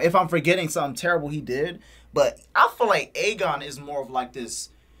I'm wrong, if I'm forgetting something terrible he did, but I feel like Aegon is more of, like, this...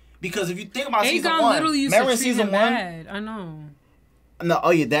 Because if you think about season 1... literally used to treat him bad. I know. No,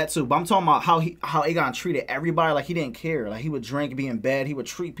 oh yeah, that too. But I'm talking about how Aegon treated everybody. Like, he didn't care. Like, he would drink, be in bed. He would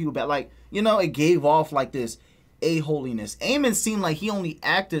treat people bad. Like, you know, it gave off like this a-holiness. Aemon seemed like he only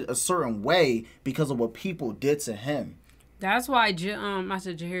acted a certain way because of what people did to him. That's why I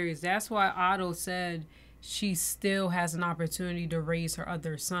said Jaehaerys. That's why Otto said she still has an opportunity to raise her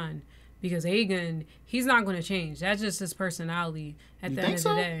other son, because Aegon, he's not going to change. That's just his personality at the end of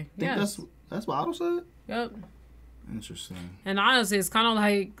the day. Yes. That's what Otto said? Yep. Interesting. And honestly, it's kind of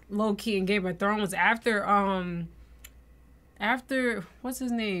like low key in Game of Thrones after what's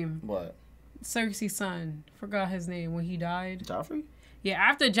his name? What? Cersei's son. Forgot his name when he died. Joffrey? Yeah,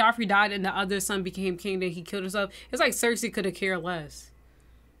 after Joffrey died and the other son became king, then he killed himself. It's like Cersei could have cared less.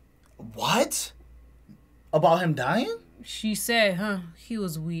 What? About him dying? She said, he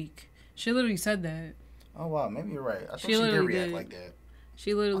was weak. She literally said that. Oh wow, maybe you're right. I thought she did react like that.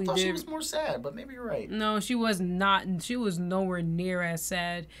 She literally I thought did. she was more sad, but maybe you're right. No, she was not. She was nowhere near as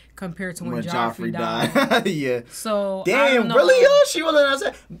sad compared to when Joffrey died. Yeah. So damn, really? She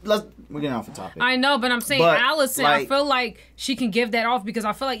wasn't sad. We're getting off the topic. I know, but I'm saying Alicent. I feel like she can give that off because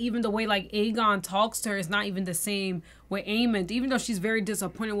I feel like even the way like Aegon talks to her is not even the same with Aemon. Even though she's very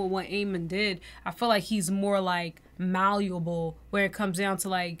disappointed with what Aemon did, I feel like he's more like malleable when it comes down to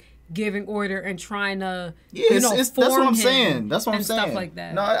like giving order and trying to, that's what I'm saying. That's what I'm saying. Stuff like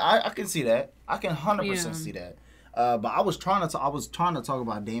that. No, I can see that. I can 100% see that. But I was trying to talk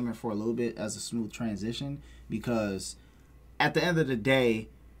about Daemon for a little bit as a smooth transition, because at the end of the day,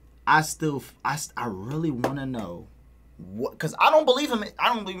 I really want to know what, because I don't believe him.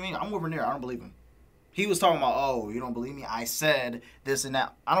 I don't believe me. I'm with Rhaenyra. I don't believe him. He was talking about, oh, you don't believe me? I said this and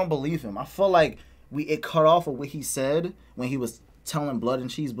that. I don't believe him. I feel like it cut off of what he said when he was telling Blood and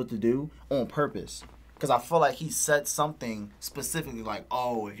Cheese what to do on purpose, because I feel like he said something specifically like,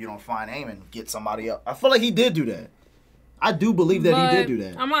 oh, if you don't find Aemon, get somebody else. I feel like he did do that. I do believe that he did do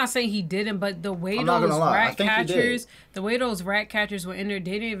that. I'm not saying he didn't, but the way those rat catchers were in there,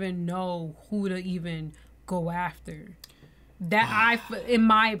 they didn't even know who to even go after. That in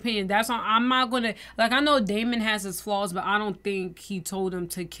my opinion, that's why I'm not gonna, like, I know Daemon has his flaws, but I don't think he told him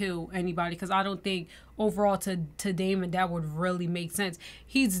to kill anybody, because I don't think overall to Daemon that would really make sense.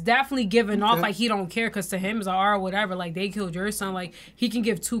 He's definitely giving off like he don't care, because to him it's like, or whatever, like they killed your son, like he can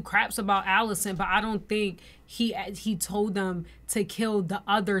give two craps about Alicent, but I don't think he told them to kill the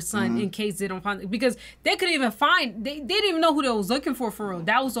other son in case they don't find, because they couldn't even find, they didn't even know who they was looking for real.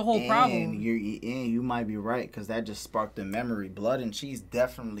 That was the whole problem. You might be right, because that just sparked a memory. Blood and Cheese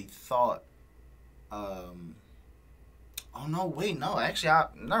definitely thought oh no, wait, no, actually,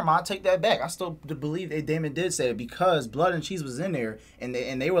 never mind, I take that back. I still believe that Daemon did say it, because Blood and Cheese was in there, and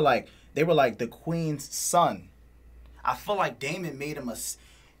they were like the queen's son. I feel like Daemon made a mistake.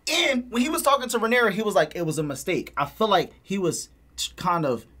 And when he was talking to Rhaenyra, he was like, it was a mistake. I feel like he was kind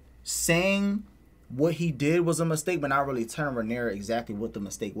of saying what he did was a mistake, but not really telling Rhaenyra exactly what the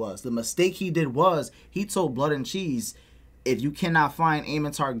mistake was. The mistake he did was, he told Blood and Cheese, if you cannot find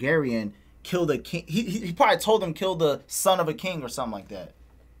Aemon Targaryen, kill the king. He probably told him kill the son of a king or something like that.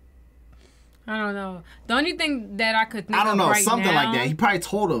 I don't know. The only thing that I could think of something now, like that. He probably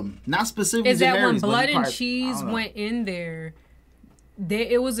told him, not specifically. Is that when Blood and Cheese went in there,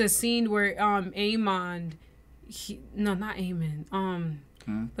 it was a scene where Aemon, not Aemon,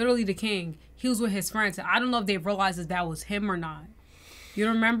 literally the king, he was with his friends. I don't know if they realized that was him or not. You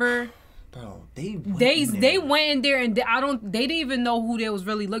don't remember? Bro, they went in there and they didn't even know who they was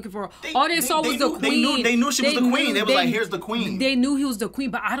really looking for. All they saw was the queen. They knew she was the queen. They was like, here's the queen. They knew he was the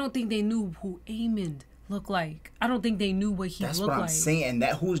queen, but I don't think they knew who Aemon looked like. I don't think they knew what he looked like. That's what I'm saying.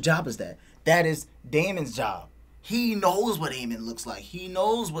 That whose job is that? That is Daemon's job. He knows what Aemon looks like. He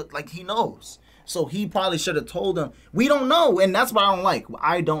knows he knows. So he probably should have told them. We don't know, and that's what I don't like.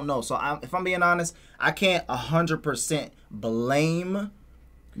 I don't know. So if I'm being honest, I can't 100% blame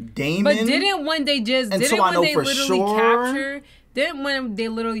Daemon. But didn't when they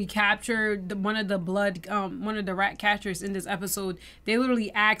literally captured one of the rat catchers in this episode, they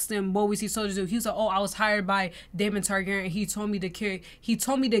literally asked him what was he supposed to do. He was like, oh, I was hired by Daemon Targaryen. He told me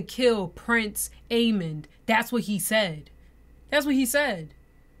to kill Prince Aemon. That's what he said.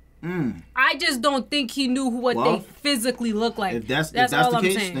 I just don't think he knew what they physically look like. If that's the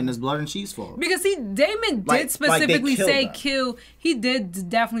case, then it's Blood and Cheese fault. Because Daemon did specifically say kill. He did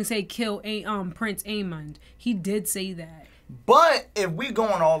definitely say kill Prince Aemon. He did say that. But if we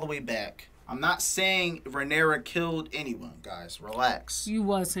going all the way back, I'm not saying Rhaenyra killed anyone, guys. Relax. You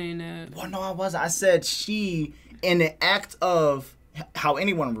was saying that. Well, no, I wasn't. I said she, in the act of how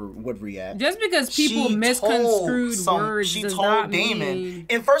anyone would react. Just because people misconstrued words does not mean...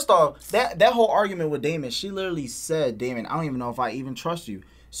 And first off, that whole argument with Daemon, she literally said, Daemon, I don't even know if I even trust you.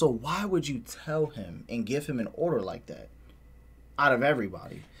 So why would you tell him and give him an order like that? Out of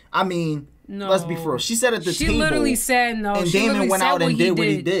everybody. I mean, let's be for real. She said at the table. She literally said no. And Daemon went out and did what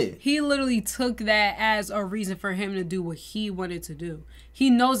he did. He literally took that as a reason for him to do what he wanted to do. He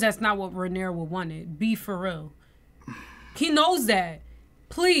knows that's not what Rhaenyra would wanted. Be for real. He knows that.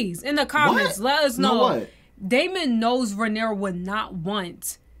 Please, in the comments, let us know. What? Daemon knows Rhaenyra would not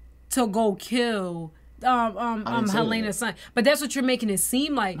want to go kill Helena's son. But that's what you're making it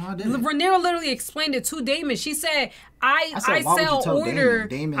seem like. No, Rhaenyra literally explained it to Daemon. She said, I said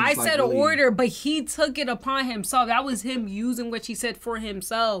an order, but he took it upon himself. That was him using what she said for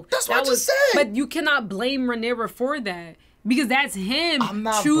himself. That's what I said. But you cannot blame Rhaenyra for that. Because that's him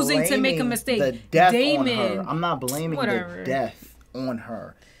choosing to make a mistake. The death on her. I'm not blaming the death on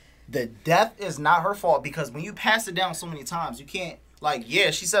her. The death is not her fault, because when you pass it down so many times, you can't, like, yeah,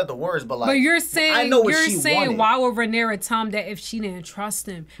 she said the words, but like, but you're saying, I know what she wanted. Why would Rhaenyra tell him that if she didn't trust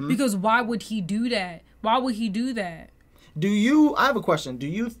him? Because why would he do that? Why would he do that? I have a question. Do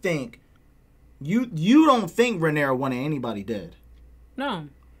you think, you don't think Rhaenyra wanted anybody dead? No.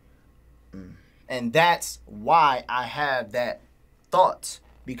 And that's why I have that thought,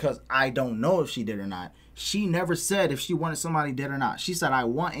 because I don't know if she did or not. She never said if she wanted somebody dead or not. She said, I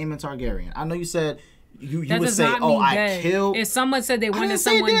want Aemon Targaryen. I know you said you would say, oh, I killed. If someone said they wanted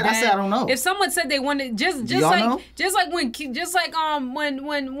someone dead, I said I don't know. If someone said they wanted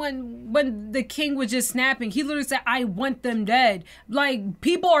when the king was just snapping, he literally said, I want them dead. Like,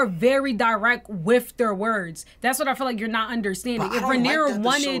 people are very direct with their words. That's what I feel like you're not understanding. But if Rhaenyra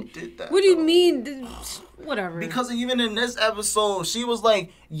wanted, what do you mean? Whatever. Because even in this episode, she was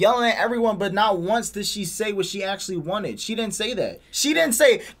like yelling at everyone, but not once did she say what she actually wanted. She didn't say that. She didn't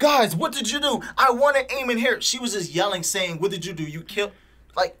say, guys, what did you do? I wanted Aemon here. She was just yelling, saying, what did you do? You killed.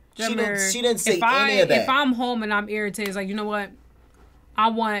 Like, she didn't say any of that. If I'm home and I'm irritated, it's like, you know what? I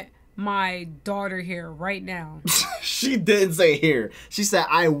want my daughter here right now. She didn't say here. She said,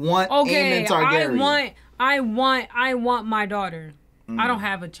 I want Aemon Targaryen. I want my daughter. I don't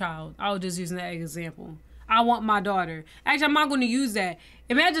have a child. I was just using that example. I want my daughter. Actually, I'm not going to use that.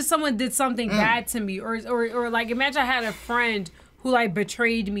 Imagine someone did something bad to me, or like, imagine I had a friend who like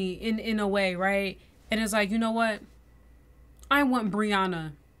betrayed me in a way, right? And it's like, you know what? I want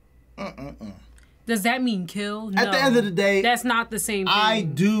Brianna. Does that mean kill? No. At the end of the day, that's not the same thing. I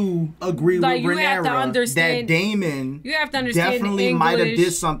do agree with Rhaenyra that Daemon definitely might have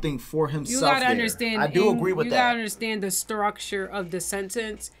did something for himself. You gotta understand. I do agree with that. You gotta understand the structure of the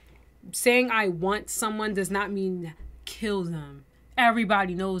sentence. Saying I want someone does not mean kill them.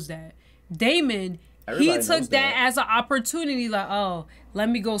 Everybody knows that. Daemon, he took that as an opportunity, like, oh, let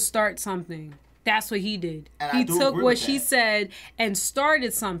me go start something. That's what he did. And he took what she said and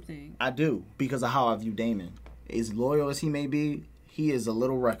started something. I do, because of how I view Daemon. As loyal as he may be, he is a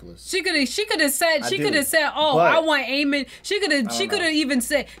little reckless. She could have said, oh, but I want Aemon. She could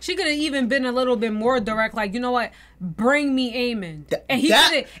have even been a little bit more direct, like, you know what? Bring me Aemon. And he could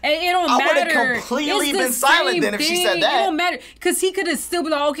have, and it don't matter. I would have completely been silent then if she said that. It don't matter, because he could have still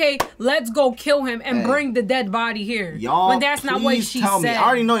been like, okay, let's go kill him and bring the dead body here. Y'all, when that's not what she said. Me. I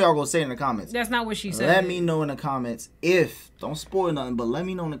already know y'all gonna say it in the comments. That's not what she said. Let me know in the comments if, don't spoil nothing, but let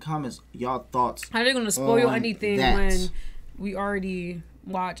me know in the comments y'all thoughts. How they gonna spoil anything when we already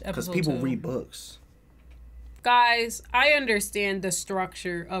watch episode 2? Because people read books. Guys, I understand the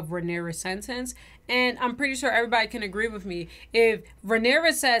structure of Rhaenyra's sentence, and I'm pretty sure everybody can agree with me. If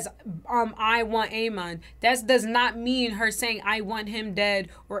Rhaenyra says, I want Aemon, that does not mean her saying, I want him dead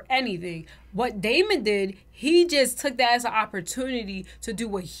or anything. What Daemon did, he just took that as an opportunity to do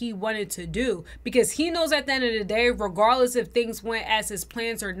what he wanted to do. Because he knows at the end of the day, regardless if things went as his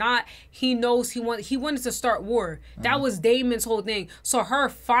plans or not, he knows he wanted to start war. That was Daemon's whole thing. So her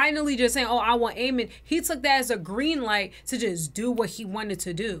finally just saying, oh, I want Aemon, he took that as a green light to just do what he wanted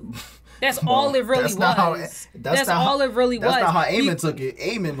to do. That's all it really was. That's all it really was. That's not how Aemon took it.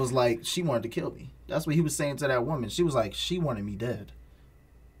 Aemon was like, she wanted to kill me. That's what he was saying to that woman. She was like, she wanted me dead.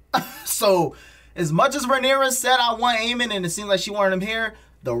 So, as much as Rhaenyra said, I want Aemon, and it seems like she wanted him here,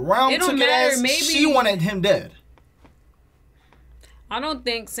 the realm took it as she wanted him dead. I don't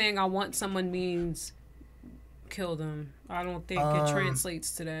think saying I want someone means kill them. I don't think it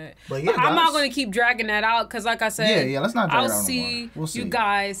translates to that. But yeah, I'm not going to keep dragging that out, because like I said, let's not drag it out. I'll see you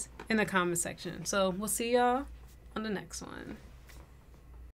guys in the comment section. So we'll see y'all on the next one.